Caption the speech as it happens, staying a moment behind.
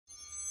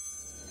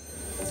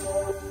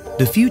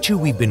The future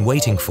we've been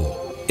waiting for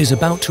is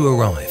about to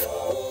arrive.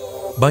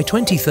 By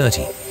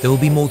 2030, there will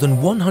be more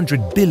than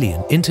 100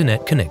 billion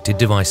internet-connected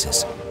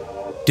devices.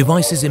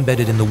 Devices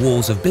embedded in the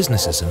walls of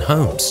businesses and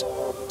homes,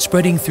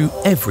 spreading through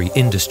every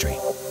industry.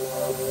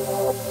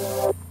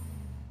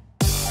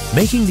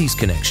 Making these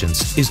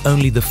connections is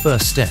only the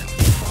first step.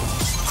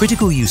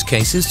 Critical use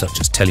cases such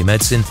as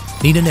telemedicine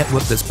need a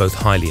network that's both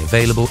highly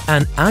available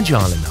and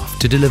agile enough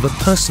to deliver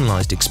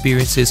personalized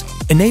experiences,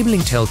 enabling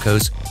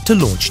telcos to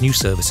launch new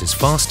services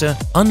faster,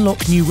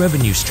 unlock new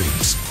revenue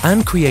streams,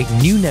 and create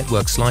new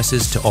network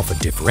slices to offer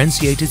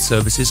differentiated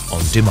services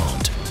on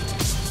demand.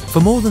 For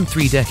more than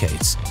 3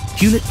 decades,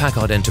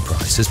 Hewlett-Packard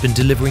Enterprise has been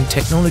delivering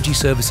technology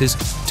services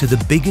to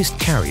the biggest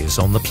carriers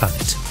on the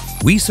planet.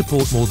 We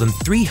support more than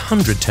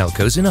 300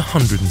 telcos in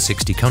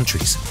 160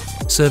 countries,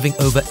 serving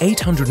over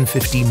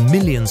 850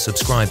 million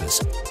subscribers,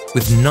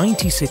 with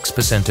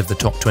 96% of the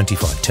top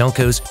 25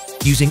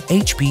 telcos using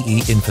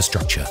HPE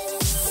infrastructure.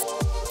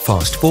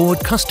 Fast forward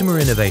customer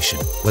innovation,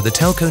 where the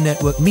telco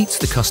network meets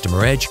the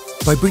customer edge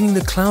by bringing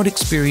the cloud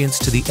experience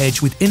to the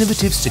edge with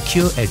innovative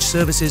secure edge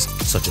services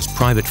such as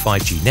private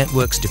 5G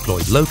networks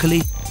deployed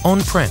locally,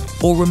 on-prem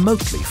or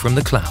remotely from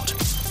the cloud.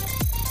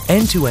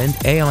 End-to-end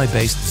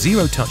AI-based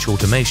zero-touch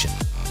automation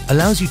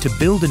allows you to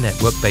build a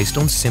network based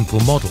on simple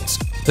models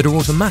that are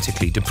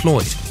automatically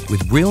deployed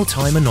with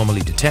real-time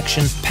anomaly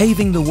detection,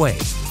 paving the way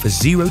for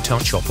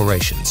zero-touch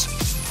operations.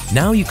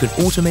 Now you can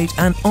automate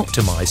and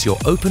optimize your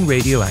open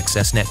radio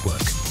access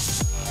network,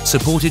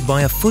 supported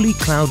by a fully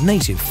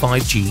cloud-native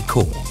 5G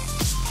core.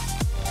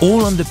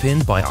 All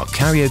underpinned by our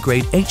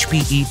carrier-grade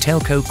HPE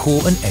telco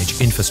core and edge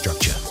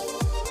infrastructure.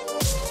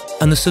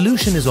 And the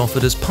solution is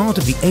offered as part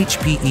of the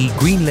HPE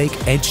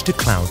GreenLake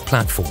Edge-to-Cloud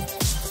platform,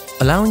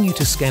 allowing you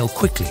to scale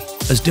quickly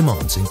as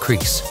demands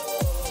increase.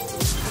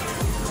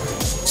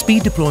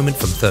 Speed deployment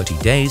from 30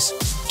 days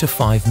to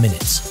 5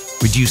 minutes.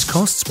 Reduce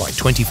costs by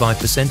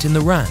 25% in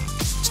the RAN.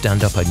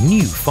 Stand up a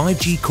new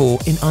 5G core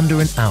in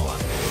under an hour.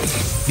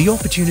 The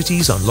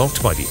opportunities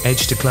unlocked by the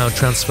edge-to-cloud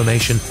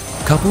transformation,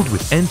 coupled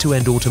with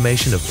end-to-end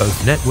automation of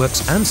both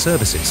networks and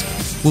services,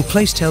 will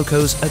place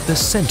telcos at the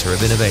center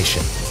of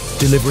innovation,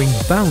 delivering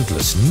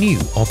boundless new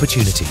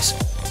opportunities.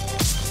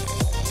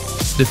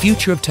 The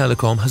future of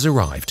telecom has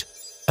arrived,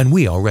 and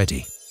we are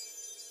ready.